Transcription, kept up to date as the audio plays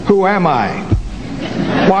Who am I?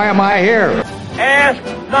 Why am I here? Ask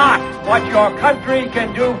not what your country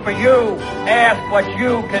can do for you. Ask what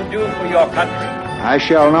you can do for your country. I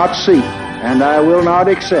shall not seek, and I will not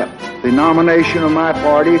accept the nomination of my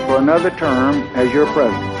party for another term as your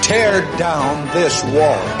president. Tear down this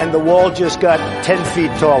wall. And the wall just got 10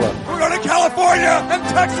 feet taller. We're going to California and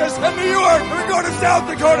Texas and New York. And we're going to South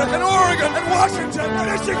Dakota and Oregon and Washington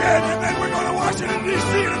and Michigan. And then we're going to Washington, D.C.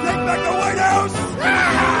 to take back the White House.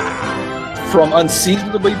 Ah! From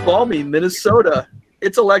unseasonably balmy Minnesota,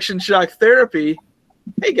 it's Election Shock Therapy.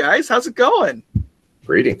 Hey guys, how's it going?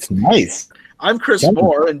 Greetings. Nice. I'm Chris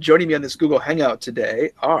Moore, and joining me on this Google Hangout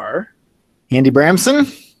today are Andy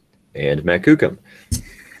Bramson and Matt Kukum.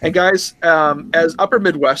 And guys, as Upper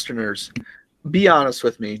Midwesterners, be honest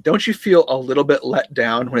with me. Don't you feel a little bit let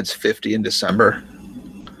down when it's 50 in December?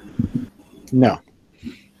 No.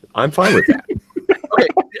 I'm fine with that.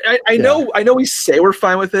 Okay, I know we say we're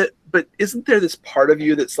fine with it, but isn't there this part of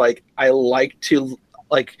you that's like, I like to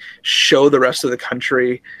show the rest of the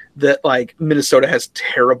country that like Minnesota has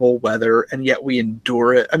terrible weather and yet we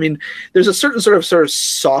endure it? I mean, there's a certain sort of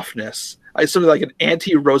softness. I sort of like an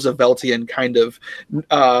anti-Rooseveltian kind of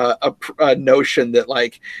a notion that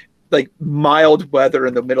like mild weather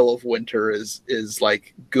in the middle of winter is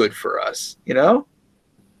like good for us, you know?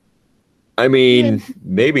 I mean,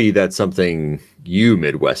 maybe that's something you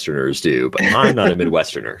Midwesterners do, but I'm not a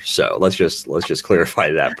Midwesterner, so let's just clarify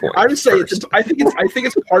that point. I would say I think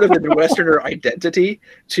it's part of the Midwesterner identity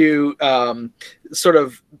to sort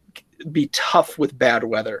of be tough with bad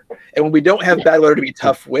weather, and when we don't have bad weather to be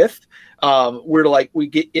tough with, we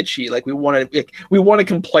get itchy, like we want to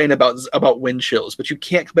complain about wind chills, but you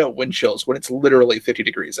can't complain about wind chills when it's literally 50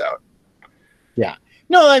 degrees out. Yeah.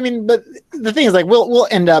 No, I mean, but the thing is, like, we'll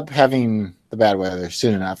end up having the bad weather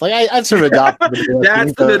soon enough. Like, I've sort of adopted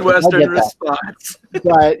that's the Midwestern response. But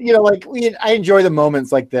I enjoy the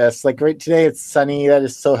moments like this. Like, right today, it's sunny. That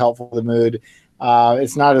is so helpful to the mood.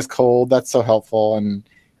 It's not as cold. That's so helpful. And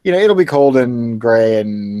it'll be cold and gray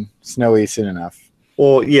and snowy soon enough.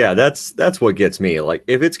 Well, yeah, that's what gets me. Like,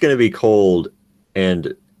 if it's going to be cold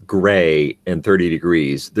and gray and 30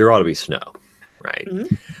 degrees, there ought to be snow, right?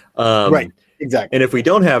 Mm-hmm. Right. Exactly. And if we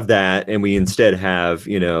don't have that and we instead have,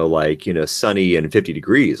 sunny and 50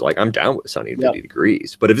 degrees, like I'm down with sunny and 50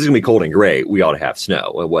 degrees. But if it's going to be cold and gray, we ought to have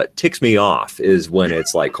snow. And what ticks me off is when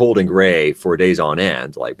it's like cold and gray for days on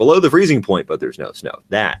end, like below the freezing point, but there's no snow.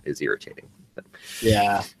 That is irritating.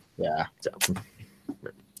 Yeah. Yeah. So.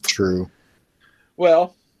 True.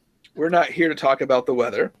 Well, we're not here to talk about the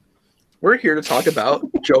weather. We're here to talk about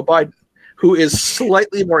Joe Biden, who is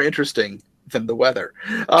slightly more interesting than the weather.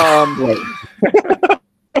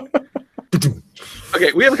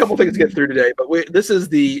 Okay, we have a couple things to get through today, but this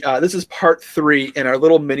is part 3 in our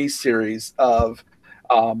little mini series of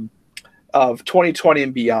 2020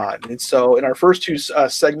 and beyond. And so in our first 2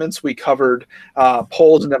 segments, we covered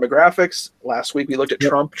polls and demographics. Last week we looked at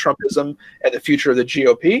Trumpism, and the future of the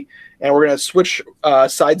GOP. And we're going to switch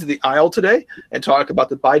sides of the aisle today and talk about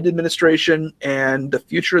the Biden administration and the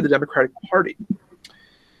future of the Democratic Party.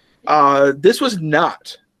 This was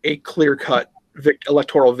not a clear-cut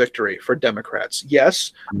electoral victory for Democrats.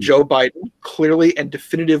 Yes, Joe Biden clearly and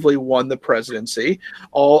definitively won the presidency,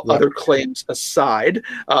 all other claims aside,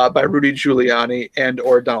 by Rudy Giuliani and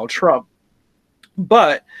or Donald Trump.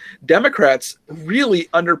 But Democrats really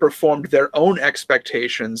underperformed their own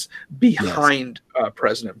expectations behind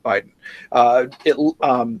President Biden.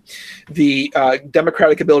 The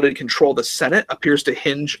Democratic ability to control the Senate appears to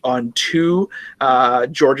hinge on 2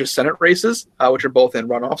 Georgia Senate races, which are both in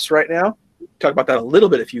runoffs right now. Talk about that a little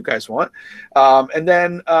bit if you guys want. And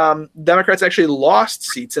then Democrats actually lost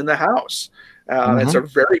seats in the House.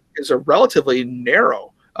 It's a relatively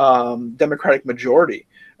narrow Democratic majority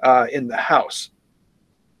in the House.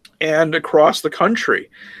 And across the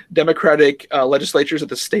country, Democratic legislatures at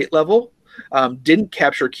the state level didn't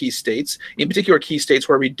capture key states, in particular key states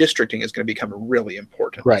where redistricting is going to become really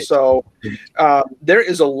important. Right. So there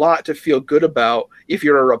is a lot to feel good about if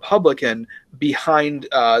you're a Republican behind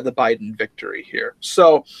the Biden victory here.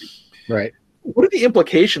 So what are the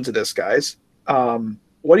implications of this, guys?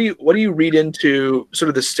 What do you read into sort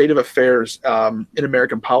of the state of affairs in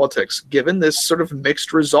American politics, given this sort of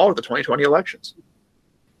mixed result of the 2020 elections?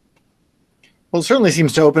 Well, it certainly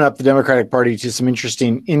seems to open up the Democratic Party to some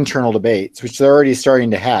interesting internal debates, which they're already starting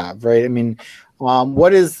to have, right? I mean,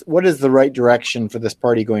 what is the right direction for this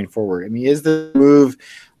party going forward? I mean, is the move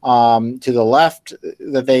to the left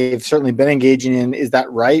that they've certainly been engaging in. Is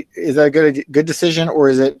that right? Is that a good decision, or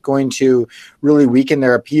is it going to really weaken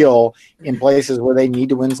their appeal in places where they need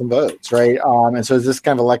to win some votes, right? And so is this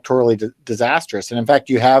kind of electorally disastrous? And in fact,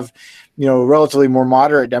 you have, relatively more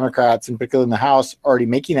moderate Democrats, in particular in the House, already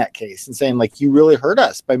making that case and saying, like, you really hurt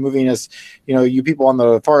us by moving us, you people on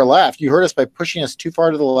the far left, you hurt us by pushing us too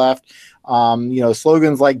far to the left.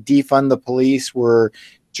 Slogans like defund the police were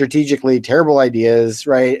strategically terrible ideas,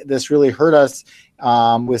 right? This really hurt us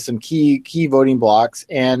with some key voting blocks,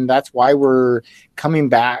 and that's why we're coming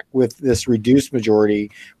back with this reduced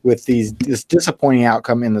majority, with this disappointing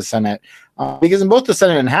outcome in the Senate. Because in both the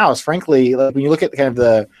Senate and House, frankly, like when you look at kind of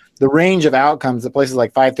the range of outcomes that places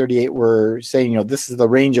like 538 were saying, this is the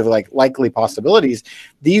range of like likely possibilities.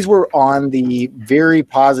 These were on the very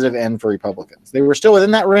positive end for Republicans. They were still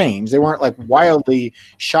within that range. They weren't like wildly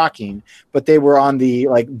shocking, but they were on the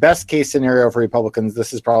like best case scenario for Republicans.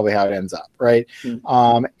 This is probably how it ends up, right?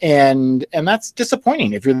 And that's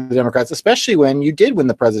disappointing if you're the Democrats, especially when you did win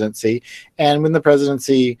the presidency and win the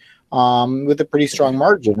presidency with a pretty strong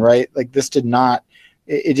margin, right? Like this did not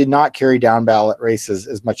carry down ballot races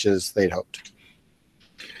as much as they'd hoped.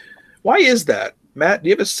 Why is that, Matt? Do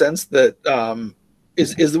you have a sense that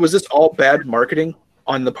was this all bad marketing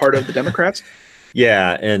on the part of the Democrats?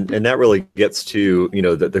 Yeah, and that really gets to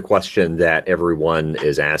the question that everyone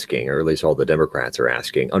is asking, or at least all the Democrats are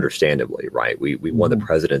asking, understandably, right? We won the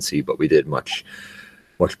presidency, but we did much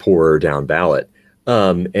poorer down ballot.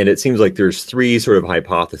 And it seems like there's three sort of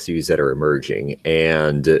hypotheses that are emerging,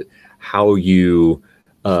 and how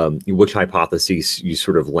which hypotheses you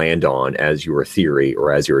sort of land on as your theory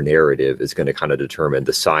or as your narrative is going to kind of determine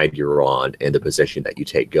the side you're on and the position that you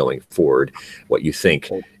take going forward, what you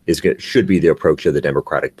think should be the approach of the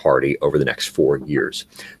Democratic Party over the next 4 years.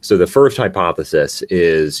 So the first hypothesis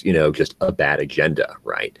is, just a bad agenda,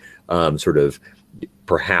 right? Sort of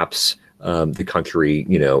perhaps the country,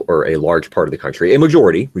 or a large part of the country, a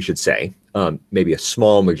majority, we should say, maybe a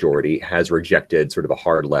small majority, has rejected sort of a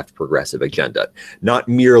hard left progressive agenda, not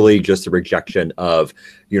merely just a rejection of,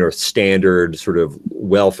 standard sort of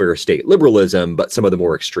welfare state liberalism, but some of the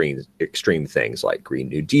more extreme things like Green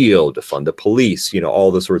New Deal, defund the police,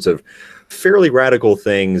 all the sorts of fairly radical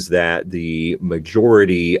things that the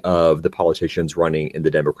majority of the politicians running in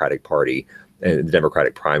the Democratic Party and the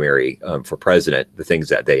Democratic primary for president, the things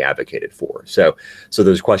that they advocated for. So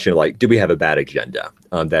there's a question like, do we have a bad agenda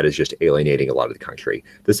that is just alienating a lot of the country?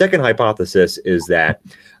 The second hypothesis is that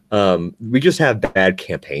we just have bad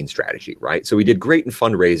campaign strategy, right? So we did great in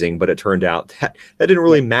fundraising, but it turned out that didn't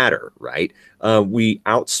really matter, right? We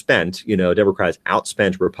outspent, Democrats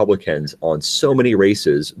outspent Republicans on so many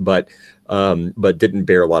races, but didn't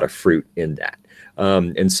bear a lot of fruit in that.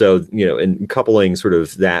 And so, in coupling sort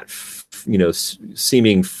of that,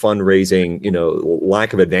 seeming fundraising,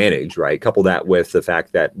 lack of advantage, right? Couple that with the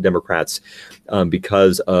fact that Democrats,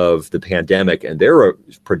 because of the pandemic and their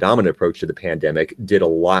predominant approach to the pandemic, did a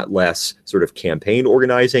lot less sort of campaign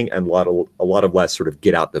organizing and a lot of less sort of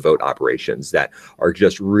get out the vote operations that are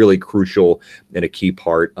just really crucial and a key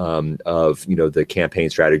part of, the campaign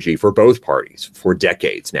strategy for both parties for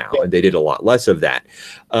decades now. And they did a lot less of that.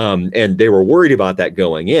 And they were worried about that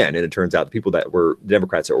going in. And it turns out the people that were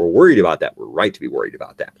Democrats that were worried about that were right to be worried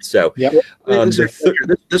about that. So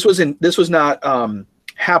this was not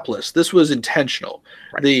hapless. This was intentional.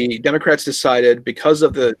 Right. The Democrats decided, because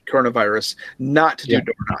of the coronavirus, not to do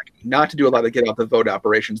door knocking, not to do a lot of get out the vote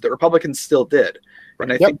operations that Republicans still did.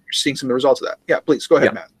 And I think you're seeing some of the results of that. Yeah, please go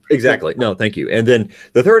ahead, Matt. Exactly. No, thank you. And then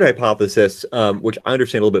the third hypothesis, which I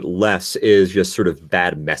understand a little bit less, is just sort of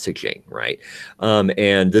bad messaging, right?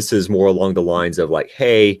 And this is more along the lines of like,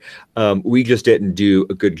 hey, we just didn't do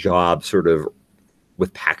a good job sort of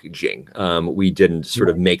with packaging. We didn't sort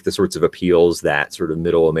of make the sorts of appeals that sort of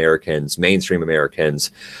middle Americans, mainstream Americans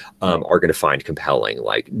are going to find compelling,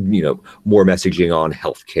 like, more messaging on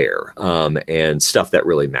healthcare and stuff that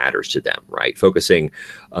really matters to them, right? Focusing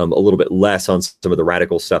a little bit less on some of the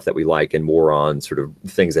radical stuff that we like and more on sort of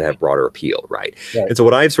things that have broader appeal, right? And so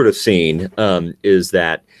what I've sort of seen is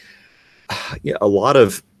that a lot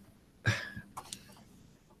of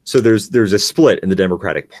So there's a split in the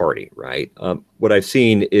Democratic Party, right? What I've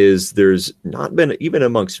seen is there's not been, even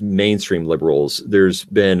amongst mainstream liberals, there's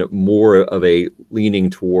been more of a leaning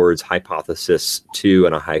towards hypothesis 2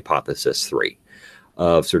 and a hypothesis 3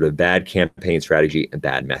 of sort of bad campaign strategy and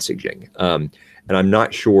bad messaging. And I'm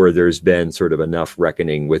not sure there's been sort of enough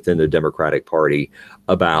reckoning within the Democratic Party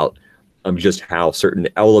about just how certain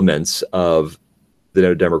elements of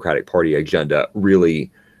the Democratic Party agenda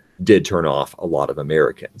really did turn off a lot of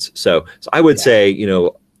Americans. So I would say,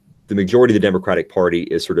 the the majority of the Democratic Party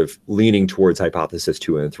is sort of leaning towards hypothesis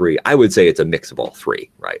 2 and 3. I would say it's a mix of all three,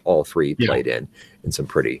 right? All three played in some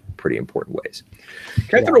pretty important ways.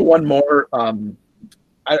 Can I throw one more?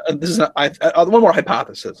 This is not, one more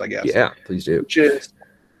hypothesis, I guess. Yeah, please do. Which is,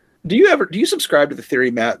 do you subscribe to the theory,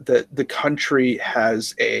 Matt, that the country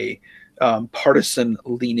has a partisan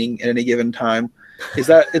leaning at any given time? Is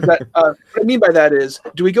that what I mean by that is,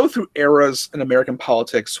 do we go through eras in American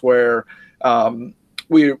politics where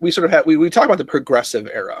we sort of have, we talk about the progressive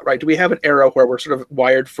era, right? Do we have an era where we're sort of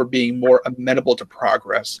wired for being more amenable to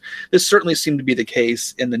progress? This certainly seemed to be the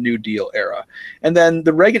case in the New Deal era. And then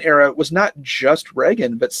the Reagan era was not just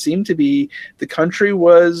Reagan, but seemed to be the country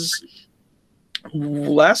was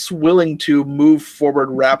less willing to move forward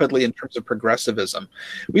rapidly in terms of progressivism.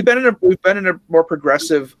 We've been in a more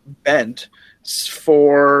progressive bent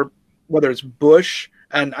for whether it's Bush,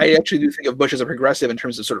 and I actually do think of Bush as a progressive in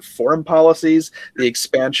terms of sort of foreign policies, the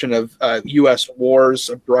expansion of U.S. wars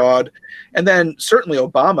abroad, and then certainly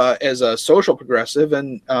Obama as a social progressive.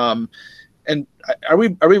 And are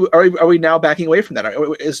we now backing away from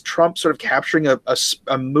that? Is Trump sort of capturing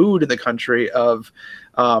a mood in the country of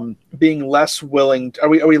being less willing? Are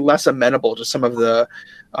we less amenable to some of the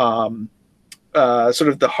sort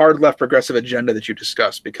of the hard left progressive agenda that you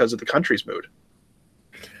discussed because of the country's mood?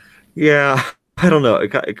 Yeah, I don't know.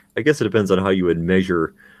 I guess it depends on how you would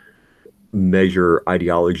measure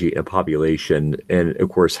ideology and population, and of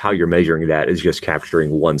course, how you're measuring that is just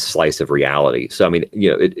capturing one slice of reality. So, I mean,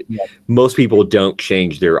 most people don't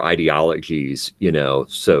change their ideologies,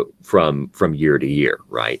 so from year to year,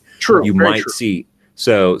 right? True. You might see.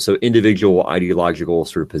 So individual ideological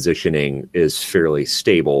sort of positioning is fairly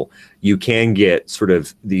stable. You can get sort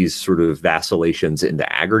of these sort of vacillations in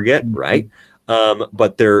the aggregate, right?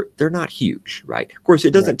 But they're not huge, right? Of course,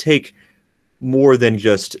 it doesn't take more than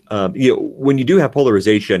just when you do have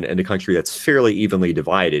polarization in a country that's fairly evenly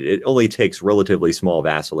divided, it only takes relatively small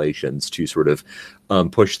vacillations to sort of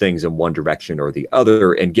push things in one direction or the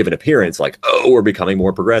other and give an appearance like, oh, we're becoming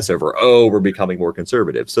more progressive, or oh, we're becoming more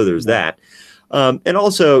conservative. So there's that. And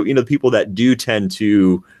also, people that do tend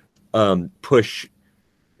to push,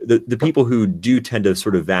 the people who do tend to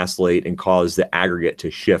sort of vacillate and cause the aggregate to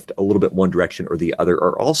shift a little bit one direction or the other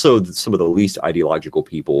are also some of the least ideological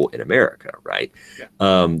people in America, right?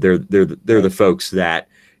 Yeah. They're the folks that,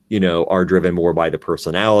 are driven more by the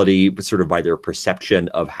personality, but sort of by their perception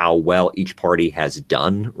of how well each party has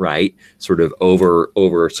done, right? Sort of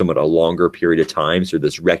over somewhat a longer period of time. So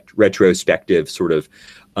this retrospective sort of,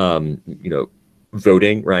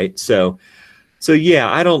 voting, right? So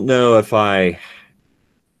yeah, I don't know if I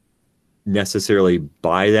necessarily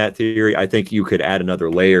buy that theory. I think you could add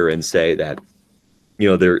another layer and say that,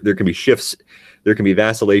 there can be shifts, there can be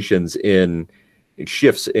vacillations in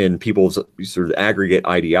shifts in people's sort of aggregate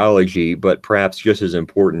ideology, but perhaps just as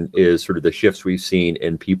important is sort of the shifts we've seen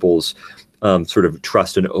in people's sort of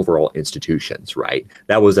trust in overall institutions, right?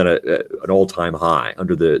 That was at an all-time high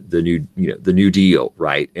under the New Deal,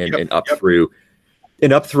 right? And up through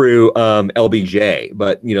LBJ,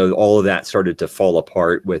 but all of that started to fall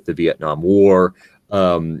apart with the Vietnam War.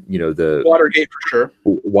 The Watergate for sure.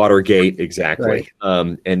 Watergate, exactly.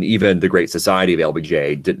 Right. And even the Great Society of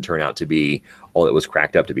LBJ didn't turn out to be all it was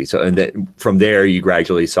cracked up to be. So, and then from there, you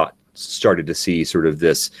gradually started to see sort of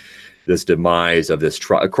this demise of this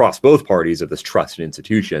across both parties of this trust in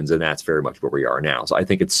institutions, and that's very much where we are now. So I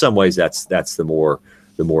think in some ways that's the more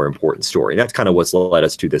important story. And that's kind of what's led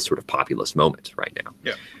us to this sort of populist moment right now.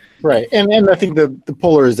 Yeah. Right. And I think the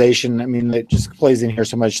polarization, I mean, it just plays in here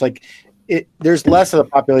so much. Like there's less of the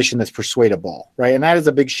population that's persuadable, right? And that is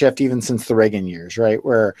a big shift even since the Reagan years, right?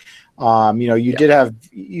 Where,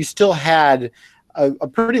 you still had a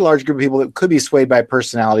pretty large group of people that could be swayed by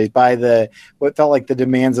personalities, by what felt like the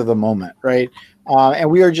demands of the moment, right? And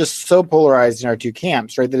we are just so polarized in our two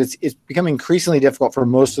camps, right, that it's becoming increasingly difficult for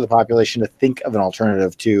most of the population to think of an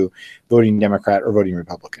alternative to voting Democrat or voting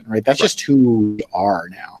Republican, right? That's just who we are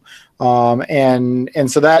now.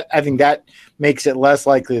 And so that, I think that makes it less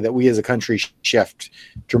likely that we as a country shift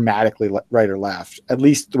dramatically right or left, at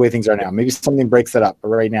least the way things are now. Maybe something breaks that up, but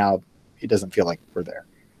right now it doesn't feel like we're there.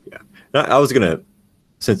 Yeah. Now, I was going to,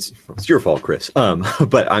 since it's your fault, Chris,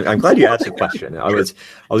 but I'm glad you asked the question. I was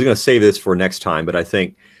going to save this for next time, but I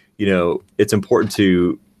think, it's important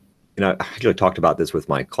to, I actually talked about this with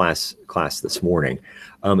my class this morning,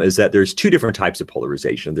 is that there's two different types of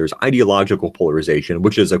polarization. There's ideological polarization,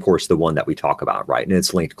 which is, of course, the one that we talk about, right? And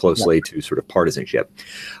it's linked closely to sort of partisanship.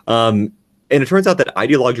 And it turns out that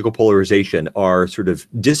ideological polarization are sort of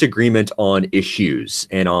disagreement on issues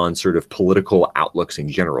and on sort of political outlooks in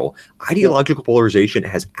general. Ideological polarization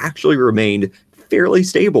has actually remained fairly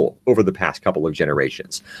stable over the past couple of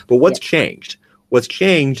generations. But what's changed? What's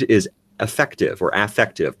changed is affective or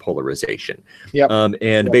affective polarization.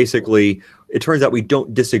 Basically, it turns out we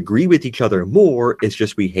don't disagree with each other more. It's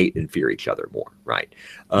just we hate and fear each other more, right?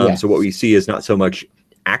 So what we see is not so much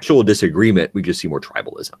actual disagreement. We just see more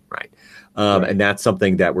tribalism, right? And that's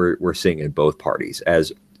something that we're seeing in both parties.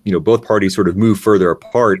 As you know, both parties sort of move further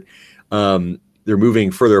apart. They're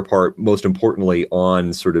moving further apart, most importantly,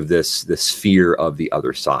 on sort of this fear of the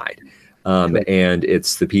other side. And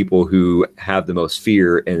it's the people who have the most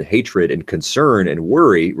fear and hatred and concern and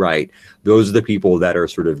worry, right? Those are the people that are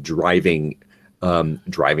sort of driving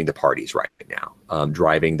the parties right now,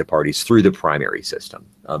 driving the parties through the primary system.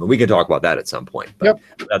 And we can talk about that at some point, but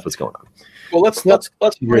that's what's going on. Well, let's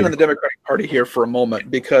bring in the Democratic Party here for a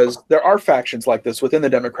moment, because there are factions like this within the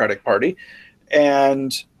Democratic Party,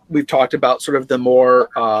 and we've talked about sort of the more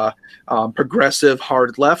progressive,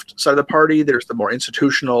 hard left side of the party. There's the more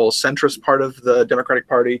institutional, centrist part of the Democratic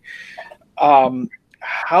Party.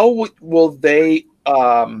 How will they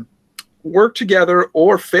work together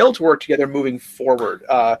or fail to work together moving forward?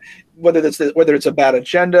 Whether it's a bad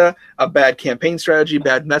agenda, a bad campaign strategy,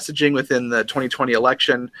 bad messaging within the 2020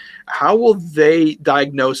 election, how will they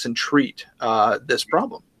diagnose and treat this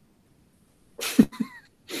problem?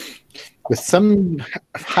 With some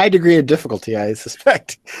high degree of difficulty, I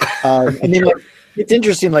suspect. I mean, it's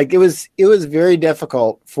interesting. Like it was very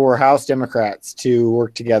difficult for House Democrats to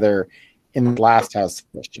work together in the last House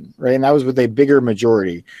question, right? And that was with a bigger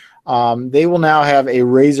majority. They will now have a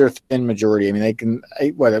razor thin majority. I mean, they can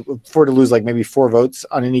afford to lose like maybe 4 votes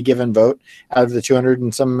on any given vote out of the 200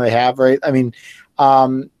 and some they have, right? I mean,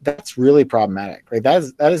 that's really problematic, right? That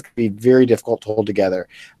is going to be very difficult to hold together.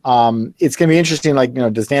 It's going to be interesting. Like,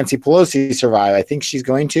 does Nancy Pelosi survive? I think she's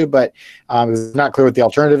going to, but it's not clear what the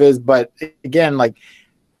alternative is. But again, like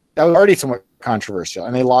that was already somewhat controversial,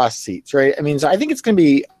 and they lost seats, right? I mean, so I think it's going to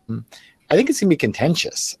be,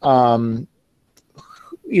 contentious.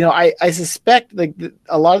 I suspect like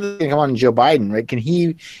a lot of this is going to come on Joe Biden, right? Can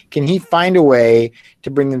he find a way to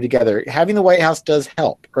bring them together? Having the White House does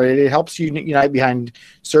help, right? It helps you unite behind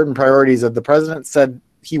certain priorities of the president said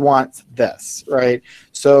he wants this, right?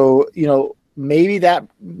 So, maybe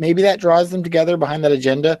that draws them together behind that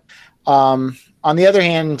agenda. On the other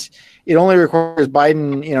hand, it only requires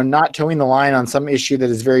Biden, not towing the line on some issue that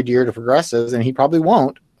is very dear to progressives, and he probably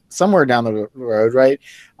won't somewhere down the road, right?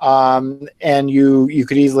 And you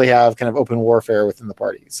could easily have kind of open warfare within the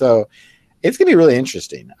party. So it's going to be really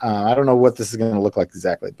interesting. I don't know what this is going to look like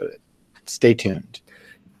exactly, but stay tuned.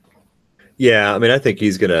 Yeah, I mean, I think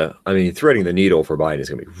threading the needle for Biden is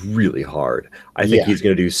going to be really hard. I think he's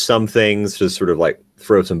going to do some things to sort of like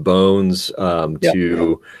throw some bones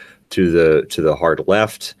to the hard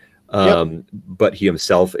left. But he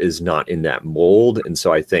himself is not in that mold. And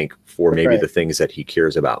so I think for maybe the things that he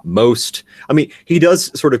cares about most, I mean, he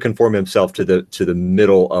does sort of conform himself to the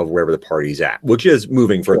middle of wherever the party's at, which is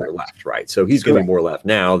moving further left, right? So he's going to be more left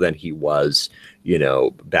now than he was,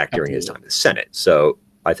 back during his time in the Senate. So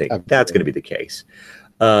I think that's going to be the case.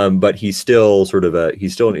 But he's still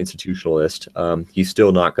he's still an institutionalist. He's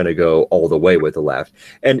still not going to go all the way with the left.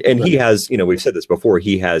 And he has, we've said this before,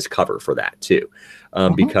 he has cover for that too.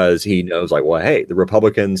 Because he knows like, well, hey, the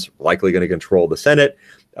Republicans likely going to control the Senate.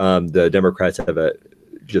 The Democrats have a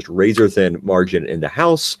just razor thin margin in the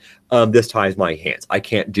House. This ties my hands. I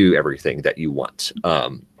can't do everything that you want.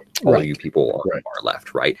 All you people on the far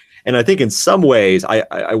left, right? And I think in some ways,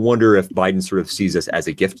 I wonder if Biden sort of sees this as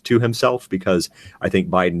a gift to himself, because I think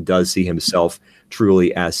Biden does see himself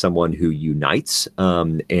truly as someone who unites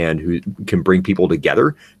and who can bring people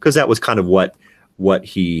together, because that was kind of what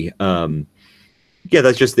he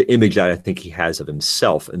that's just the image that I think he has of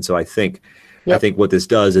himself. And so I think what this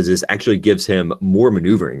does is this actually gives him more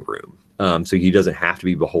maneuvering room, so he doesn't have to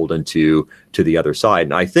be beholden to the other side.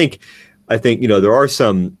 And I think there are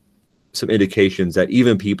some indications that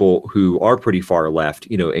even people who are pretty far left,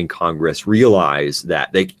 in Congress realize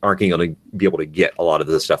that they aren't going to be able to get a lot of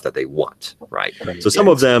the stuff that they want, right? So some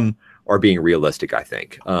of them are being realistic, I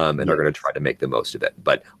think, and are going to try to make the most of it.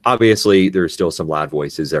 But obviously, there's still some loud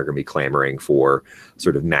voices that are going to be clamoring for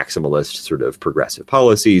sort of maximalist, sort of progressive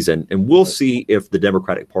policies. And we'll see if the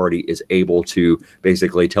Democratic Party is able to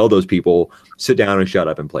basically tell those people, sit down and shut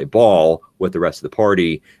up and play ball with the rest of the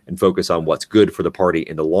party and focus on what's good for the party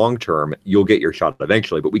in the long term. You'll get your shot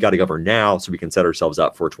eventually, but we got to govern now so we can set ourselves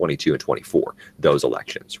up for 22 and 24, those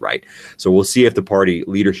elections, right? So we'll see if the party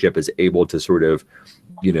leadership is able to sort of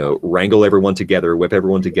wrangle everyone together, whip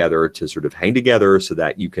everyone together to sort of hang together so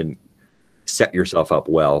that you can set yourself up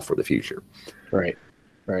well for the future. Right.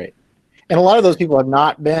 And a lot of those people have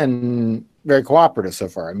not been very cooperative so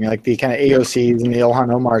far. I mean, like the kind of AOCs and the Ilhan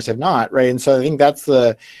Omars have not, right? And so I think that's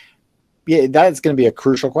going to be a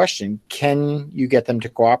crucial question. Can you get them to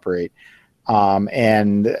cooperate?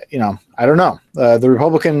 And, I don't know. The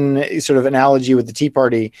Republican sort of analogy with the Tea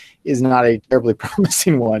Party is not a terribly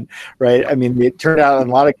promising one, right? I mean, it turned out in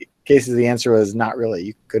a lot of cases the answer was not really.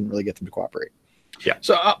 You couldn't really get them to cooperate. Yeah.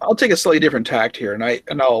 So I'll take a slightly different tact here, and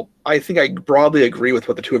I think I broadly agree with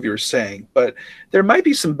what the two of you are saying, but there might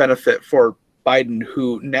be some benefit for Biden,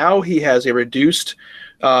 who now he has a reduced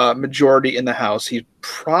majority in the House. He's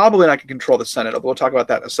probably not going to control the Senate, but we'll talk about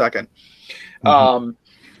that in a second.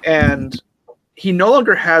 And he no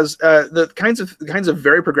longer has the kinds of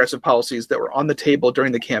very progressive policies that were on the table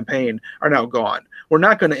during the campaign are now gone. We're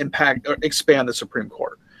not going to impact or expand the Supreme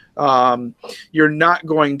Court. You're not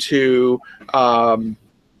going to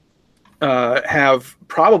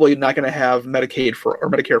probably not going to have Medicaid or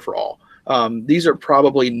Medicare for all. These are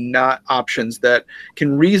probably not options that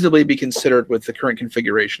can reasonably be considered with the current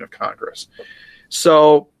configuration of Congress.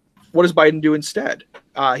 So what does Biden do instead?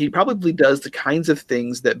 He probably does the kinds of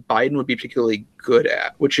things that Biden would be particularly good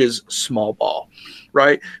at, which is small ball,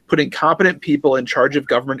 right? Putting competent people in charge of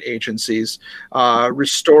government agencies,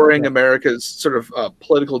 restoring America's sort of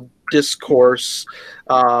political discourse,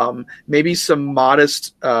 maybe some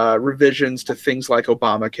modest revisions to things like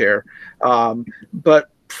Obamacare, but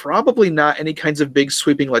probably not any kinds of big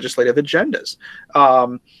sweeping legislative agendas.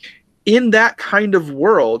 In that kind of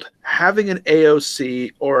world, having an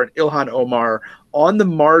AOC or an Ilhan Omar on the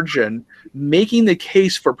margin, making the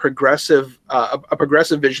case for a progressive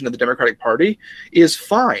vision of the Democratic Party is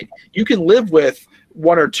fine. You can live with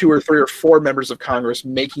one or two or three or four members of Congress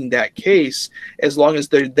making that case, as long as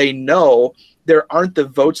they know there aren't the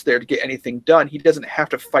votes there to get anything done. He doesn't have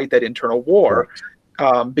to fight that internal war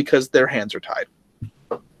because their hands are tied.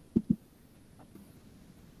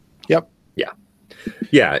 Yep.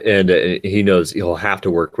 Yeah, and he knows he'll have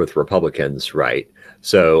to work with Republicans, right?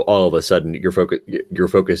 So all of a sudden, your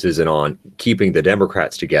focus isn't on keeping the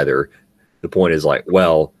Democrats together. The point is like,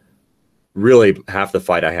 well, really, half the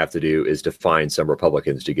fight I have to do is to find some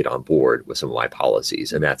Republicans to get on board with some of my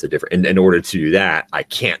policies, and that's a different. And in order to do that, I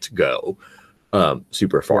can't go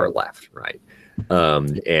super far left, right?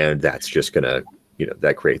 And that's just gonna,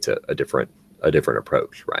 that creates a different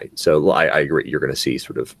approach, right? So I agree. You're going to see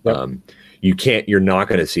sort of you're not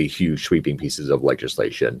going to see huge sweeping pieces of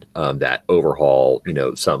legislation that overhaul,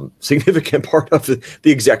 some significant part of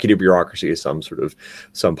the executive bureaucracy,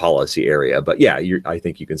 some policy area. But yeah, I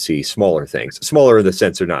think you can see smaller things, smaller in the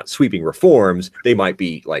sense they're not sweeping reforms. They might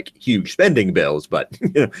be like huge spending bills, but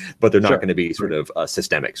but they're not going to be sort of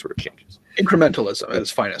systemic sort of changes. Incrementalism at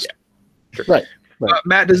its finest. Yeah. Sure. Right.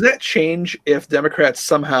 Matt, does that change if Democrats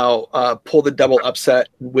somehow pull the double upset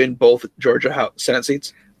and win both Georgia Senate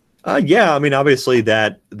seats? Yeah, I mean, obviously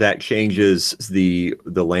that changes the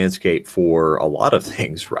landscape for a lot of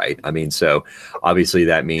things, right? I mean, so obviously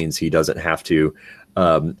that means he doesn't have to.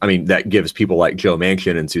 That gives people like Joe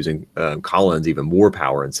Manchin and Susan Collins even more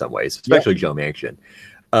power in some ways, especially Joe Manchin,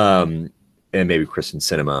 and maybe Kristen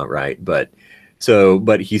Sinema, right? But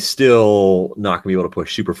he's still not going to be able to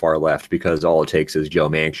push super far left because all it takes is Joe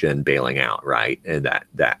Manchin bailing out, right? And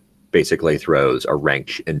that basically throws a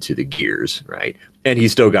wrench into the gears, right? And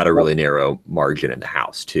he's still got a really narrow margin in the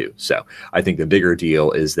House too. So I think the bigger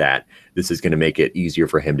deal is that this is going to make it easier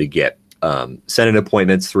for him to get Senate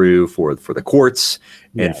appointments through for the courts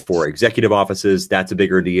and for executive offices. That's a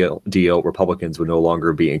bigger deal. Republicans would no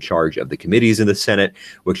longer be in charge of the committees in the Senate,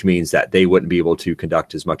 which means that they wouldn't be able to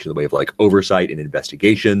conduct as much in the way of like oversight and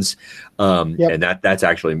investigations. And that's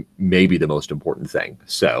actually maybe the most important thing.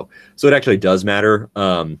 So it actually does matter.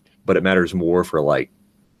 But it matters more for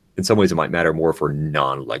in some ways it might matter more for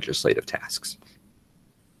non-legislative tasks.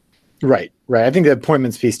 Right. I think the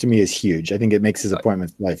appointments piece to me is huge. I think it makes his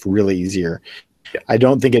appointment life really easier. Yeah. I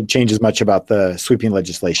don't think it changes much about the sweeping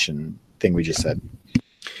legislation thing we just said.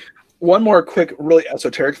 One more quick, really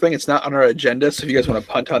esoteric thing. It's not on our agenda, so if you guys want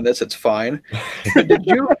to punt on this, it's fine. Did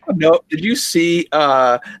you see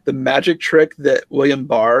the magic trick that William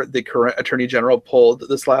Barr, the current Attorney General, pulled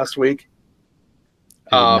this last week?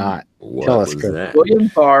 Not. Tell us, that?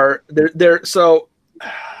 William Barr. So,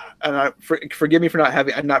 and forgive me for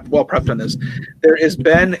I'm not well prepped on this. There has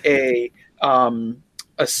been an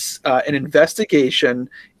investigation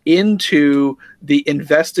into the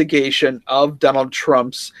investigation of Donald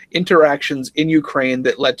Trump's interactions in Ukraine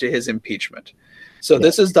that led to his impeachment. So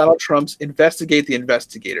this is Donald Trump's investigate the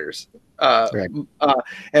investigators. And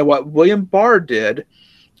what William Barr did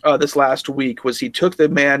this last week was he took the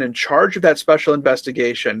man in charge of that special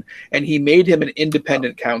investigation and he made him an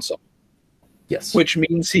independent counsel. Yes. Which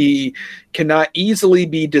means he cannot easily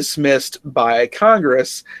be dismissed by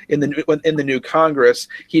Congress in the new Congress.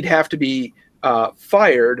 He'd have to be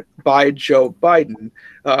fired by Joe Biden,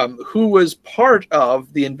 who was part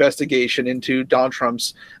of the investigation into Donald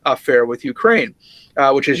Trump's affair with Ukraine,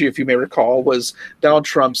 which, if you may recall, was Donald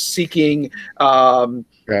Trump seeking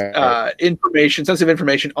information, sensitive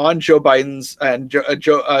information on Joe Biden's and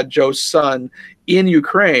Joe's son in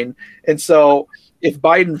Ukraine. And so if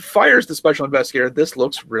Biden fires the special investigator, this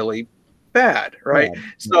looks really bad, right? Yeah.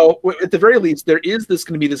 So at the very least, there is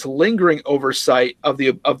going to be this lingering oversight of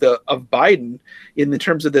Biden in the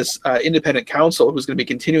terms of this independent counsel who's going to be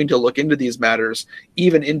continuing to look into these matters,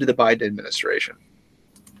 even into the Biden administration.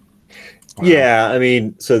 Wow. Yeah, I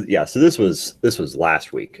mean, so this was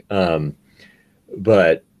last week,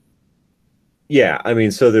 but yeah, I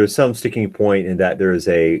mean, so there's some sticking point in that there's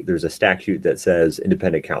a statute that says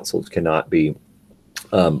independent counsels cannot be.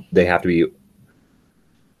 They have to be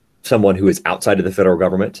someone who is outside of the federal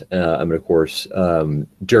government. I mean, of course,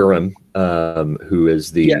 Durham, who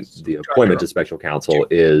is the appointment to special counsel,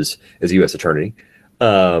 is a U.S. attorney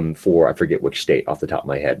for I forget which state off the top of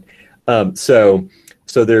my head. So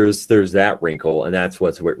there's that wrinkle, and that's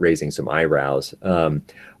what's raising some eyebrows.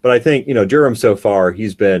 But I think Durham so far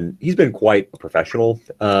he's been quite a professional,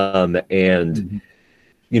 and. Mm-hmm.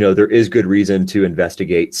 There is good reason to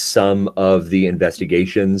investigate some of the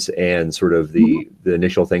investigations and sort of the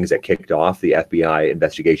initial things that kicked off the FBI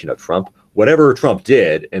investigation of Trump. Whatever Trump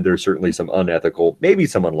did, and there's certainly some unethical, maybe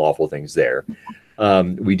some unlawful things there.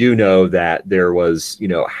 We do know that there was,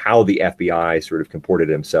 how the FBI sort of comported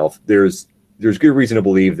himself. There's good reason to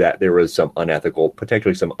believe that there was some unethical,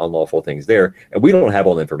 potentially some unlawful things there, and we don't have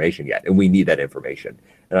all the information yet, and we need that information.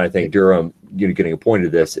 And I think Durham, getting appointed to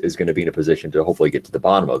this is going to be in a position to hopefully get to the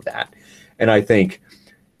bottom of that. And I think,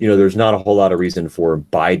 there's not a whole lot of reason for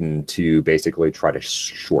Biden to basically try to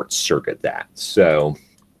short circuit that. So,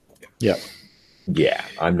 yeah,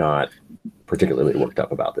 I'm not particularly worked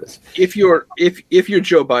up about this. If you're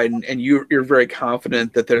Joe Biden and you're very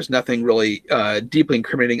confident that there's nothing really deeply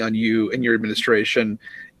incriminating on you and your administration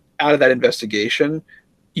out of that investigation,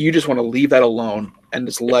 you just want to leave that alone and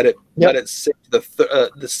just let it sit to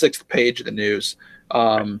the sixth page of the news.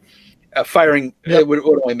 Firing it would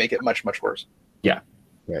only make it much worse. Yeah.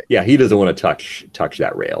 Right. Yeah, he doesn't want to touch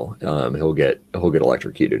that rail. He'll get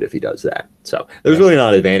electrocuted if he does that. So there's really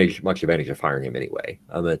not much advantage of firing him anyway,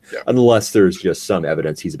 unless there's just some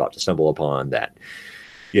evidence he's about to stumble upon that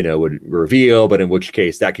would reveal. But in which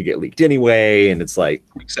case that could get leaked anyway, and it's like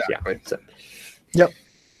exactly. Yeah, so.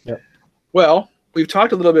 Yep. Well, we've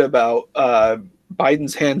talked a little bit about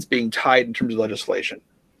Biden's hands being tied in terms of legislation.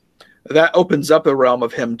 That opens up the realm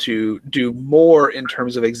of him to do more in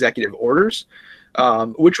terms of executive orders.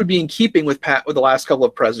 Which would be in keeping with the last couple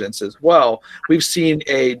of presidents as well. We've seen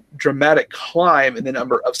a dramatic climb in the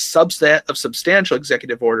number of substantial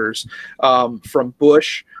executive orders from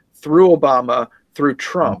Bush through Obama through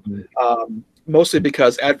Trump, mostly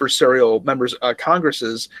because adversarial members of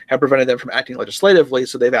Congresses have prevented them from acting legislatively,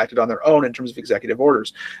 so they've acted on their own in terms of executive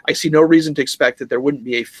orders. I see no reason to expect that there wouldn't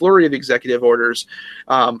be a flurry of executive orders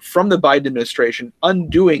from the Biden administration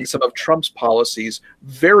undoing some of Trump's policies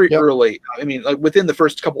very early. I mean, like within the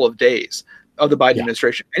first couple of days of the Biden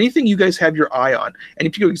administration. Anything you guys have your eye on? Any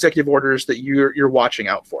particular executive orders that you're watching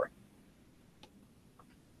out for?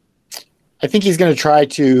 I think he's going to try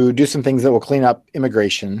to do some things that will clean up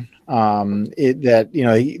immigration.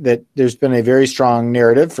 That there's been a very strong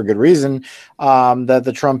narrative, for good reason, that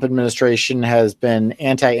the Trump administration has been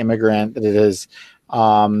anti-immigrant, that it has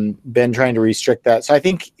been trying to restrict that. So I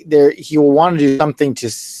think he will want to do something to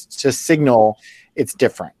signal it's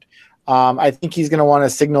different. I think he's going to want to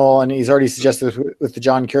signal, and he's already suggested with the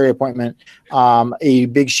John Kerry appointment, a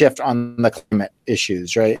big shift on the climate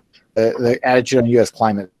issues, right? The attitude on U.S.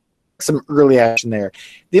 climate. Some early action there.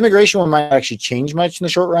 The immigration one might actually change much in the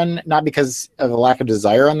short run, not because of a lack of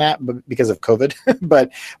desire on that, but because of COVID. but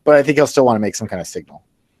I think he'll still want to make some kind of signal.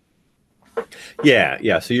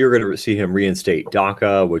 Yeah. So you're going to see him reinstate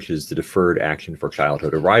DACA, which is the Deferred Action for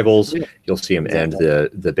Childhood Arrivals. You'll see him end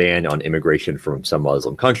the ban on immigration from some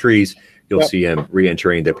Muslim countries. You'll see him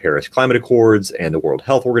re-entering the Paris Climate Accords and the World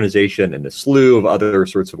Health Organization and a slew of other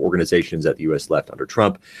sorts of organizations that the U.S. left under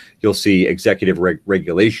Trump. You'll see executive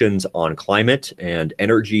regulations on climate and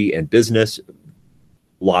energy and business.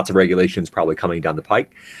 Lots of regulations probably coming down the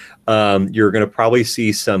pike. You're going to probably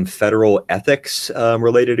see some federal ethics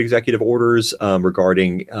related executive orders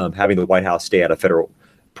regarding having the White House stay out of federal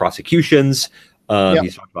prosecutions.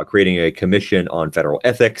 He's talked about creating a commission on federal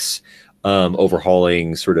ethics.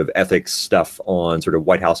 Overhauling sort of ethics stuff on sort of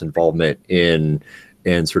White House involvement in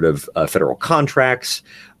and sort of federal contracts.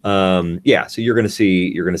 So you're going to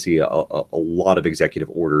see a lot of executive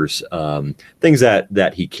orders, things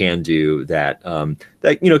that he can do that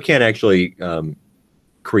can actually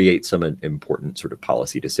create some important sort of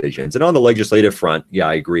policy decisions. And on the legislative front, yeah,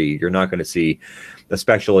 I agree. You're not going to see,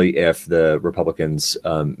 especially if the Republicans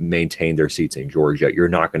maintain their seats in Georgia, you're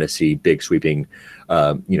not going to see big sweeping,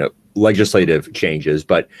 legislative changes.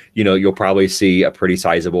 But you'll probably see a pretty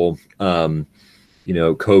sizable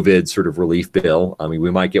COVID sort of relief bill. I mean,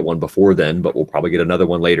 we might get one before then, but we'll probably get another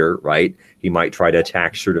one later, right? He might try to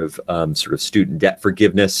attack sort of student debt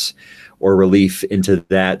forgiveness or relief into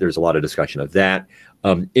that. There's a lot of discussion of that.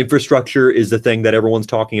 Infrastructure is the thing that everyone's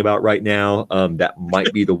talking about right now. That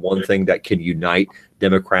might be the one thing that can unite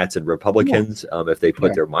Democrats and Republicans if they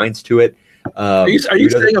put their minds to it. Are you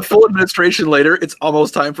saying a full administration later, it's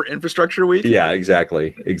almost time for infrastructure week? Yeah,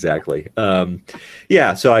 exactly.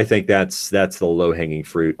 So I think that's the low-hanging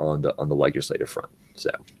fruit on the legislative front. So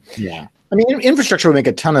yeah, I mean, infrastructure would make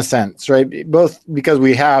a ton of sense, right? Both because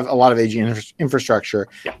we have a lot of aging infrastructure,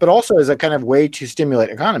 but also as a kind of way to stimulate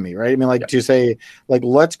economy, right? I mean, to say,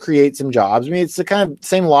 let's create some jobs. I mean, it's the kind of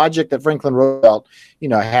same logic that Franklin Roosevelt,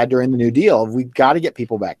 had during the New Deal. We've got to get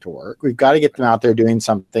people back to work. We've got to get them out there doing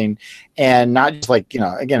something, and not just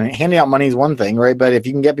again, handing out money is one thing, right? But if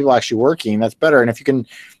you can get people actually working, that's better. And if you can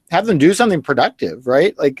have them do something productive,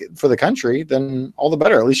 right? For the country, then all the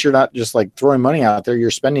better. At least you're not just throwing money out there.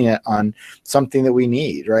 You're spending it on something that we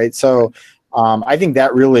need, right? So I think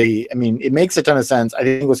that really, it makes a ton of sense. I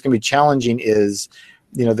think what's going to be challenging is,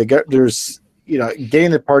 there's,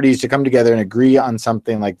 getting the parties to come together and agree on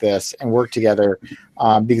something like this and work together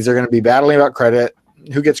because they're going to be battling about credit.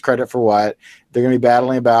 Who gets credit for what? They're going to be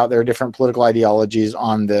battling about their different political ideologies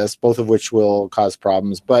on this, both of which will cause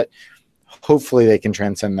problems. But hopefully they can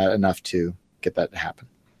transcend that enough to get that to happen.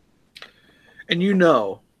 And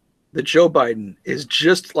that Joe Biden is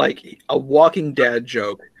just like a walking dad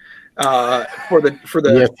joke for the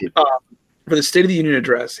State of the Union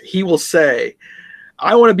address. He will say,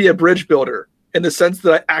 "I want to be a bridge builder in the sense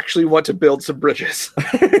that I actually want to build some bridges."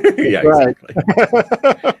 Yeah, exactly.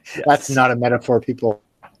 That's not a metaphor, people.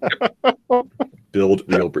 Build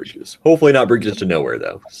real bridges. Hopefully not bridges to nowhere,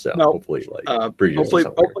 though. So hopefully bridges.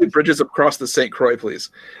 Hopefully bridges across the St. Croix, please.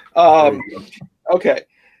 Okay.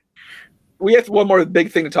 We have one more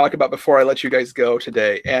big thing to talk about before I let you guys go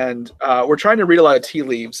today, and we're trying to read a lot of tea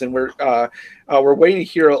leaves, and we're waiting to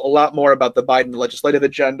hear a lot more about the Biden legislative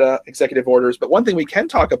agenda, executive orders. But one thing we can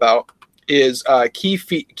talk about is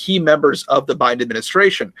key members of the Biden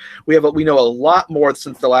administration. We know a lot more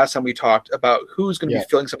since the last time we talked about who's going to be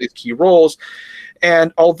filling some of these key roles.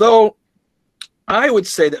 And although I would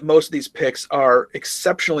say that most of these picks are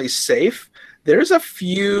exceptionally safe, there's a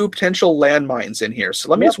few potential landmines in here. So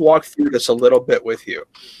let me just walk through this a little bit with you.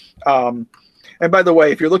 And by the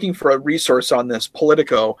way, if you're looking for a resource on this,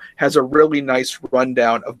 Politico has a really nice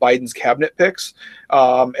rundown of Biden's cabinet picks,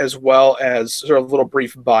 as well as sort of little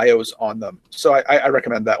brief bios on them. So I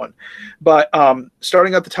recommend that one. But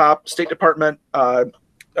starting at the top, State Department,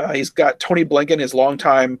 he's got Tony Blinken, his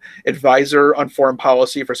longtime advisor on foreign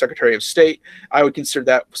policy for Secretary of State. I would consider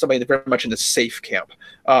that somebody very much in the safe camp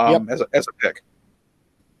as a pick.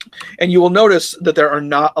 And you will notice that there are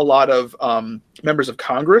not a lot of members of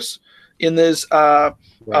Congress in this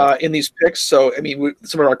in these picks. So,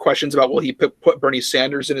 some of our questions about will he put Bernie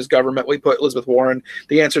Sanders in his government? Will he put Elizabeth Warren?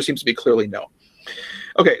 The answer seems to be clearly no.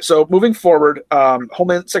 Okay, so moving forward,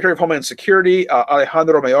 Secretary of Homeland Security,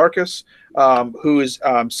 Alejandro Mayorkas, who is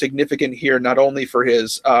significant here not only for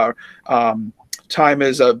his time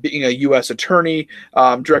as being a U.S. attorney,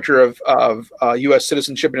 director of U.S.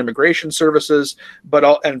 Citizenship and Immigration Services,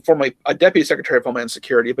 and formerly a deputy secretary of Homeland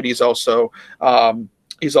Security, but he's also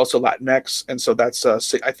Latinx, and so that's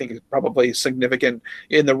I think probably significant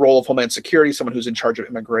in the role of Homeland Security, someone who's in charge of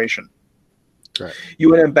immigration. Right.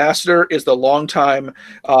 UN ambassador is the longtime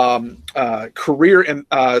career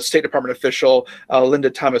State Department official, Linda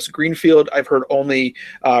Thomas Greenfield. I've heard only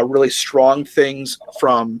really strong things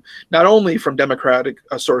not only from Democratic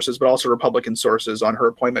sources, but also Republican sources on her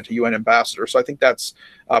appointment to UN ambassador. So I think that's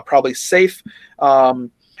probably safe.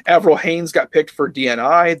 Avril Haines got picked for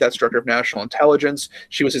DNI. That's Director of National Intelligence.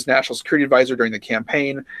 She was his national security advisor during the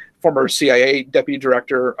campaign. Former CIA deputy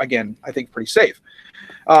director. Again, I think pretty safe.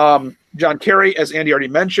 John Kerry, as Andy already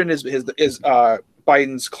mentioned, is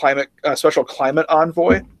Biden's special climate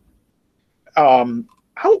envoy.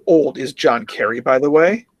 How old is John Kerry, by the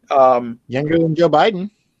way? Younger than Joe Biden.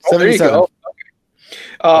 There you go.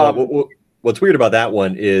 Okay. What's weird about that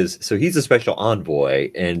one is, so he's a special envoy,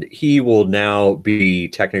 and he will now be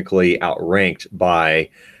technically outranked by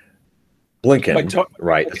Blinken, Like,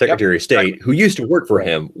 right, the Secretary of State, who used to work for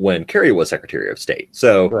him when Kerry was Secretary of State.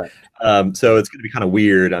 So, so it's going to be kind of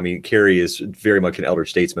weird. I mean, Kerry is very much an elder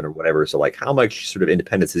statesman or whatever. So, like, how much sort of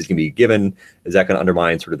independence is going to be given? Is that going to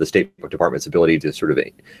undermine sort of the State Department's ability to sort of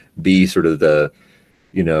be sort of the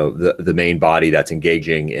main body that's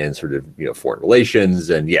engaging in sort of foreign relations?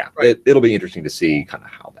 And it'll be interesting to see kind of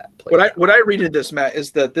how that plays out. What I read into this, Matt,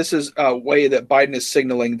 is that this is a way that Biden is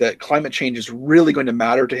signaling that climate change is really going to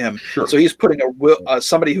matter to him. Sure. So he's putting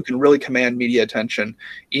somebody who can really command media attention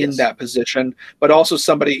in that position, but also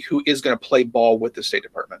somebody who is going to play ball with the State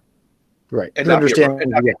Department. Right. And He understands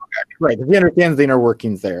the inner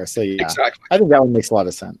workings there. So exactly. I think that one makes a lot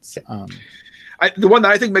of sense. The one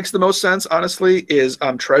that I think makes the most sense, honestly, is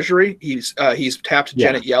Treasury. He's tapped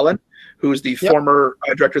Janet Yellen, who's the former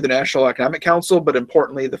director of the National Economic Council, but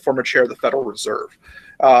importantly, the former chair of the Federal Reserve.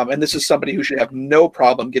 And this is somebody who should have no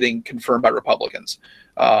problem getting confirmed by Republicans.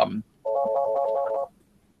 And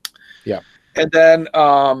then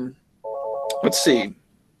let's see.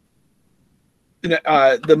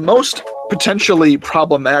 The most potentially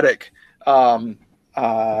problematic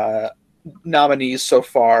nominees so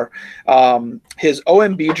far, his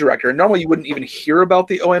OMB director. Normally you wouldn't even hear about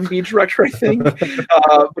the OMB director, I think, but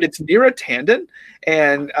it's Neera Tanden,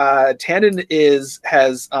 and Tanden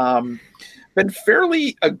has been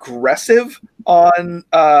fairly aggressive on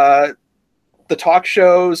the talk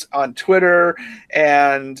shows, on Twitter,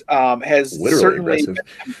 and has certainly been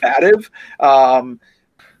combative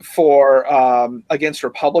for against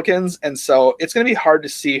Republicans, and so it's going to be hard to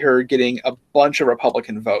see her getting a bunch of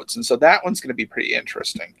Republican votes, and so that one's going to be pretty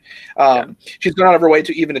interesting. She's gone out of her way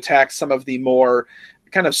to even attack some of the more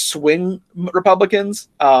kind of swing Republicans,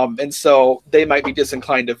 and so they might be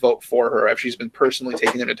disinclined to vote for her if she's been personally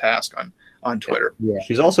taking them to task on Twitter.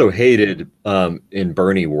 She's also hated in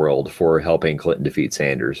Bernie world for helping Clinton defeat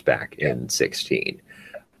Sanders back in 2016.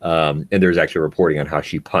 And there's actually reporting on how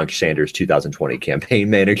she punched Sanders' 2020 campaign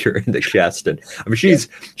manager in the chest. And I mean, she's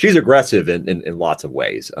aggressive in lots of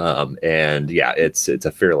ways. And it's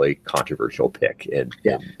a fairly controversial pick in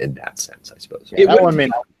that sense, I suppose. It's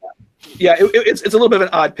a little bit of an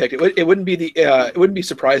odd pick. It wouldn't be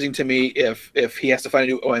surprising to me if he has to find a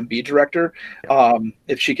new OMB director,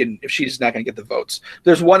 if she's not going to get the votes.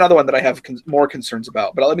 There's one other one that I have more concerns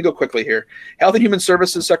about, but let me go quickly here. Health and Human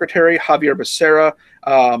Services Secretary Xavier Becerra,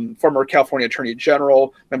 former California Attorney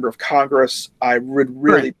General, member of Congress. I would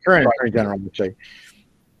really current Attorney General.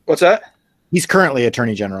 What's that? He's currently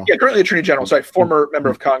Attorney General. Yeah, currently Attorney General. Sorry, former member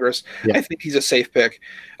of Congress. Yeah. I think he's a safe pick.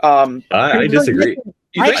 I disagree.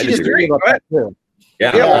 I disagree. About that too.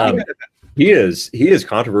 He is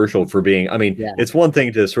controversial for being. I mean, it's one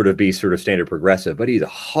thing to sort of be standard progressive, but he's a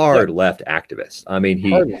hard left activist. I mean,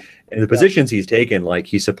 in the positions he's taken, like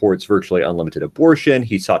he supports virtually unlimited abortion.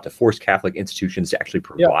 He sought to force Catholic institutions to actually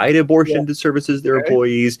provide abortion to services their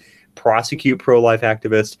employees, prosecute pro-life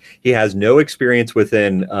activists. He has no experience with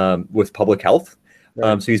public health.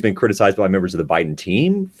 So he's been criticized by members of the Biden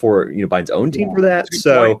team for Biden's own team for that.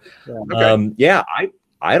 So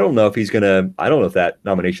I don't know if I don't know if that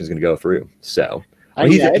nomination is going to go through. So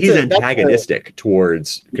he's antagonistic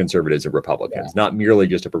towards conservatives and Republicans, not merely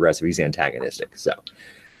just a progressive. He's antagonistic. So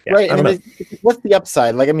what's the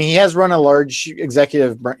upside? Like, I mean, he has run a large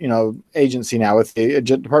executive, agency now with the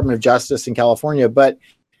Department of Justice in California, but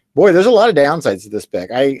boy, there's a lot of downsides to this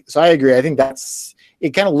pick. I agree. I think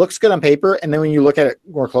it kind of looks good on paper, and then when you look at it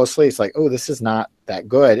more closely, it's like, oh, this is not that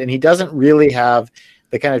good. And he doesn't really have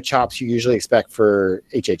the kind of chops you usually expect for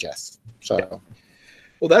HHS. So,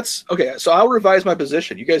 well, that's okay. So I'll revise my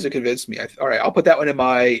position. You guys have convinced me. All right, I'll put that one in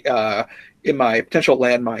my potential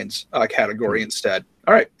landmines category instead.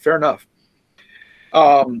 All right, fair enough.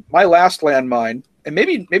 My last landmine, and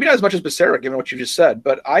maybe not as much as Becerra, given what you just said,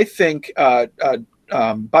 but I think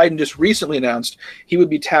Biden just recently announced he would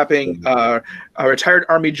be tapping a retired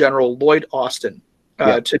Army General Lloyd Austin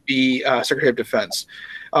to be Secretary of Defense.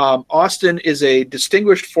 Austin is a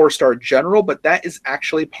distinguished 4-star general, but that is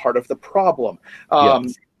actually part of the problem.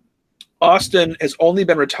 Austin has only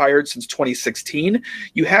been retired since 2016.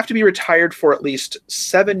 You have to be retired for at least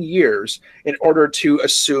 7 years in order to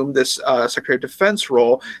assume this Secretary of Defense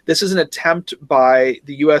role. This is an attempt by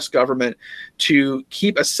the U.S. government to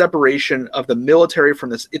keep a separation of the military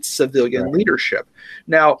from its civilian leadership.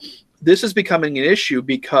 Now, this is becoming an issue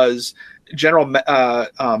because General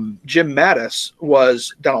Jim Mattis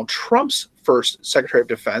was Donald Trump's first Secretary of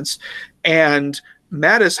Defense, and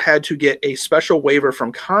Mattis had to get a special waiver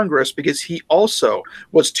from Congress because he also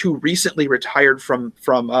was too recently retired from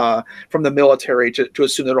the military to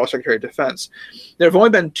assume the role of Secretary of Defense. There have only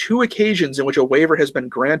been 2 occasions in which a waiver has been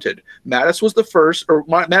granted. Mattis was the first, or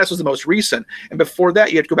Mattis was the most recent, and before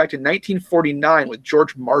that, you have to go back to 1949 with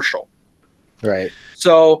George Marshall. Right.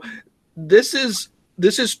 So this is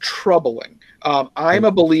troubling. I'm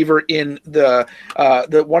a believer in the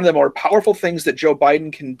one of the more powerful things that Joe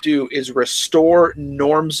Biden can do is restore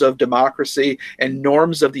norms of democracy and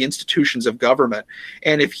norms of the institutions of government.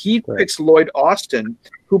 And if he picks Lloyd Austin,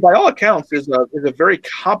 who by all accounts is a very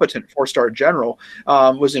competent 4-star general,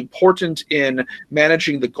 was important in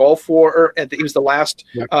managing the Gulf War, and he was the last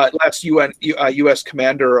U.S.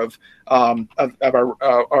 commander of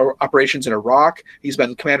our operations in Iraq. He's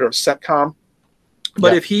been commander of CENTCOM.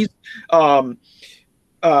 But if he's, but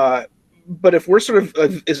if we're sort of,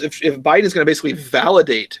 if Biden is going to basically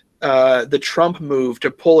validate the Trump move to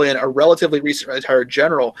pull in a relatively recent retired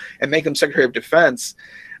general and make him Secretary of Defense,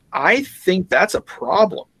 I think that's a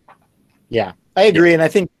problem. Yeah, I agree, and I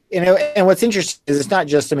think and what's interesting is it's not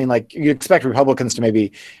just. I mean, like you expect Republicans to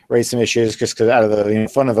maybe raise some issues just because out of the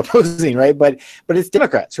fun of opposing, right? But it's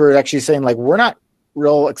Democrats who are actually saying like we're not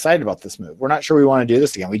real excited about this move. We're not sure we want to do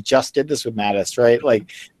this again. We just did this with Mattis, right? Like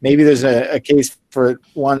maybe there's a case for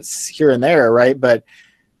once here and there, right? But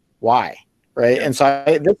why, right? And so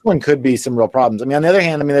this one could be some real problems. I mean, on the other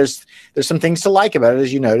hand, I mean, there's some things to like about it,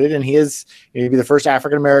 as you noted, and he is maybe the first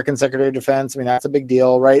African-American Secretary of Defense. I mean, that's a big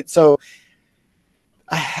deal, right? So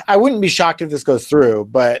I wouldn't be shocked if this goes through,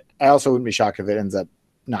 but I also wouldn't be shocked if it ends up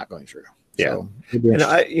not going through. Yeah. So,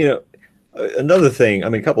 and another thing, I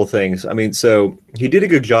mean, a couple of things. I mean, so he did a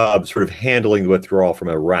good job sort of handling the withdrawal from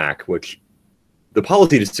Iraq, which the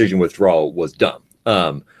policy decision withdrawal was dumb.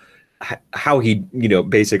 How he,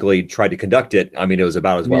 basically tried to conduct it, I mean, it was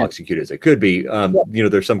about as well executed as it could be.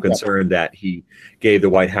 There's some concern that he gave the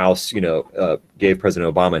White House, gave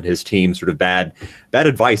President Obama and his team sort of bad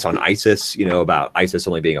advice on ISIS, about ISIS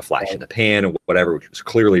only being a flash in the pan or whatever, which was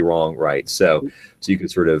clearly wrong, right? So you could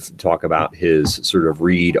sort of talk about his sort of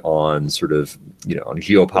read on sort of, on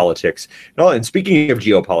geopolitics. And speaking of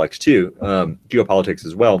geopolitics too, geopolitics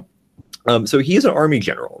as well. So he is an Army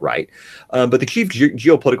general, right? But the chief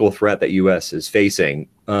geopolitical threat that U.S. is facing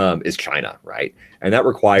is China, right? And that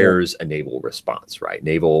requires a naval response, right?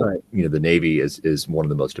 The Navy is one of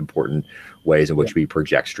the most important ways in which we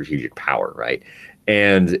project strategic power, right?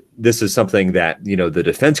 And this is something that, the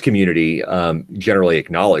defense community generally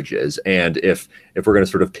acknowledges. And if we're going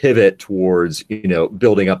to sort of pivot towards,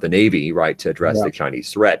 building up the Navy, right, to address the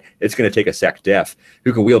Chinese threat, it's going to take a SecDef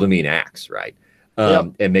who can wield a mean axe, right?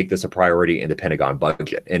 And make this a priority in the Pentagon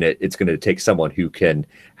budget. And it's going to take someone who can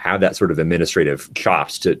have that sort of administrative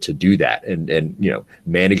chops to do that. And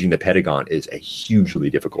managing the Pentagon is a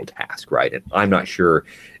hugely difficult task, right? And I'm not sure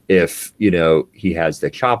if, he has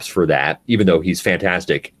the chops for that, even though he's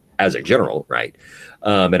fantastic as a general, right?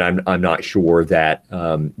 And I'm not sure that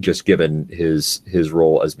just given his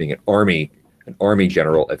role as being an army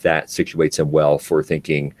general, if that situates him well for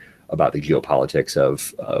thinking about the geopolitics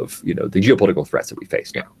of the geopolitical threats that we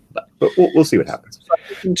face now. But we'll see what happens. So I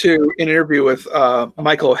listened to an interview with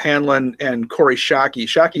Michael Hanlon and Corey Shockey.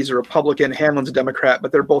 Shockey's a Republican, Hanlon's a Democrat,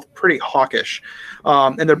 but they're both pretty hawkish,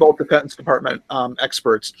 and they're both Defense Department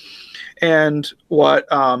experts. And what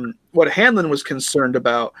Hanlon was concerned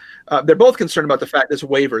about, they're both concerned about the fact this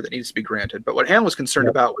waiver that needs to be granted. But what Hanlon was concerned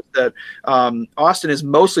about was that Austin is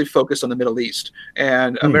mostly focused on the Middle East,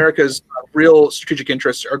 and America's real strategic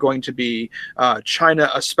interests are going to be China,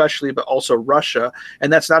 especially, but also Russia,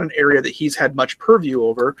 and that's not an area that he's had much purview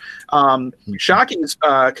over. Shockey's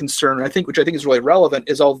concern, which I think is really relevant,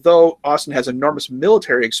 is although Austin has enormous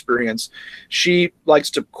military experience, she likes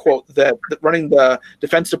to quote that running the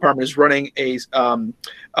Defense Department is running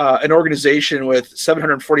an organization with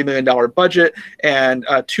 $740 million budget and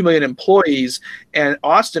 2 million employees. And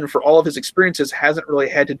Austin, for all of his experiences, hasn't really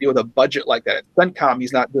had to deal with a budget like that. At CENTCOM,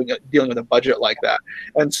 he's not dealing with a budget like that.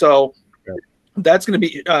 And so that's going to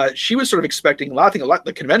be, she was sort of expecting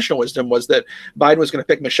the conventional wisdom was that Biden was going to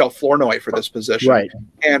pick Michelle Flournoy for this position. Right.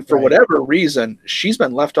 And for whatever reason, she's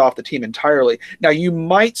been left off the team entirely. Now, you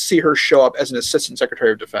might see her show up as an assistant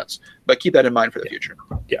secretary of defense, but keep that in mind for the future.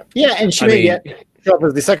 Yeah. And she may show up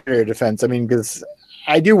as the secretary of defense. I mean, because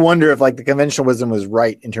I do wonder if the conventional wisdom was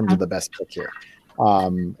right in terms of the best pick here.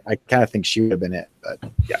 I kind of think she would have been it, but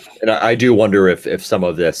and I do wonder if some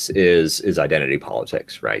of this is identity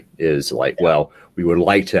politics, right? Is we would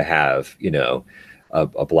like to have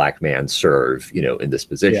a black man serve, in this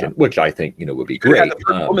position, which I think, would be Could great. have the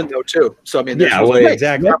first woman though too. So I mean, yeah, well,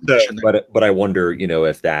 exactly. competition there. But I wonder,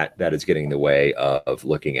 if that is getting in the way of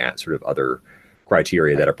looking at sort of other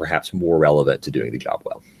criteria that are perhaps more relevant to doing the job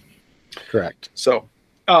well. Correct. So,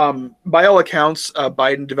 by all accounts,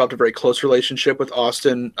 Biden developed a very close relationship with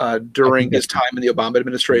Austin during his time in the Obama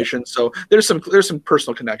administration. So there's some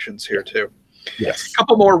personal connections here too. Yes. A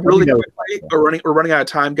couple more really quickly. We're running out of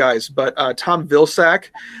time, guys. But Tom Vilsack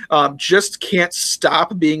just can't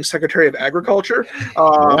stop being Secretary of Agriculture.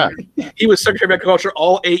 He was Secretary of Agriculture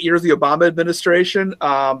all 8 years of the Obama administration.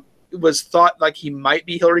 It was thought like he might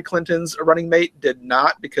be Hillary Clinton's running mate. Did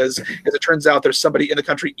not, because as it turns out, there's somebody in the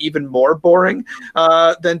country even more boring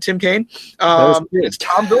than Tim Kaine. It's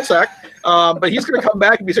Tom Vilsack, but he's going to come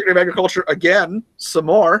back and be Secretary of Agriculture again, some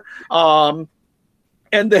more.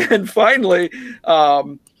 And then finally,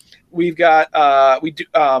 we've got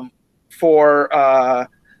for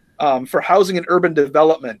housing and urban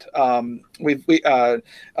development, Ohio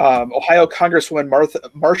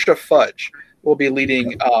Congresswoman Marcia Fudge will be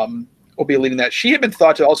leading that. She had been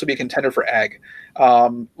thought to also be a contender for ag,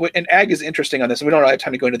 and ag is interesting on this. And we don't really have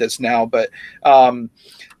time to go into this now, but the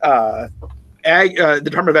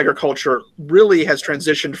Department of Agriculture really has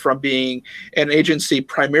transitioned from being an agency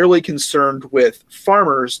primarily concerned with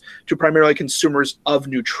farmers to primarily consumers of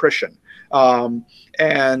nutrition.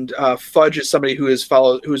 And Fudge is somebody who's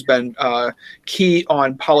been key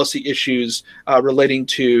on policy issues relating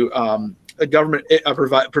to a government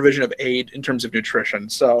provision of aid in terms of nutrition.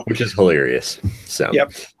 So, which is hilarious. So,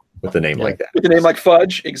 yep. With a name like that. With a name like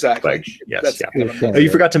Fudge, exactly. Fudge, yes.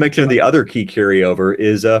 You forgot to mention the other key carryover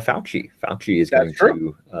is Fauci. Fauci is going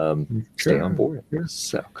to stay on board.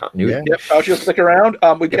 So continuity. Yep, Fauci will stick around.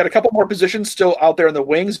 We've got a couple more positions still out there in the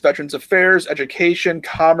wings: Veterans Affairs, Education,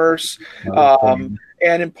 Commerce,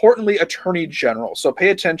 and importantly, Attorney General. So pay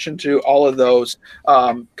attention to all of those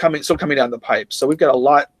coming down the pipe. So we've got a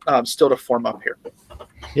lot still to form up here.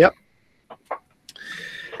 Yep.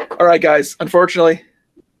 All right, guys. Unfortunately,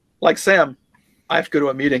 like Sam, I have to go to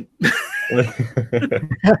a meeting.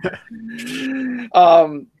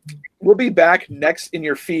 We'll be back next in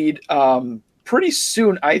your feed pretty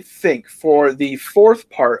soon, I think, for the fourth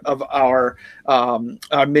part of our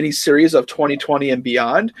mini series of 2020 and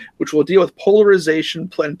beyond, which will deal with polarization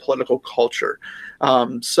and political culture.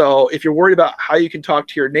 So if you're worried about how you can talk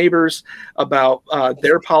to your neighbors about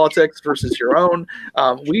their politics versus your own,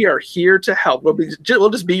 we are here to help. We'll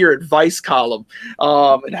just be your advice column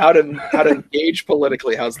and how to engage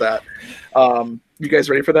politically. How's that? You guys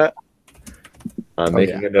ready for that? I'm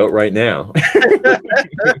making a note right now.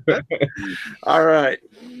 All right.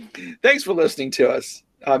 Thanks for listening to us.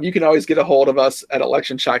 You can always get a hold of us at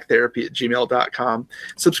electionshockTherapy@gmail.com.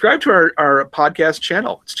 Subscribe to our podcast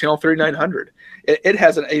channel. It's channel 3900. It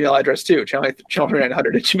has an email address too,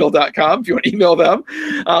 channel3900@gmail.com if you want to email them.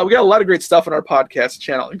 We got a lot of great stuff on our podcast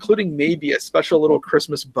channel, including maybe a special little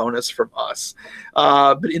Christmas bonus from us.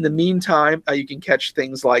 But in the meantime, you can catch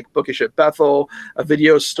things like Bookish at Bethel, a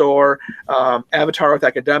video store, Avatar with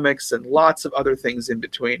Academics, and lots of other things in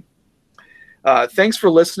between. Thanks for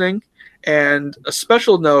listening. And a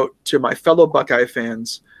special note to my fellow Buckeye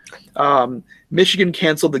fans. Michigan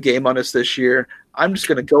canceled the game on us this year. I'm just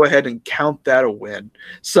going to go ahead and count that a win.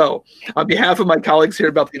 So on behalf of my colleagues here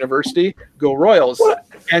at Bethel University, go Royals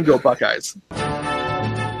and go Buckeyes.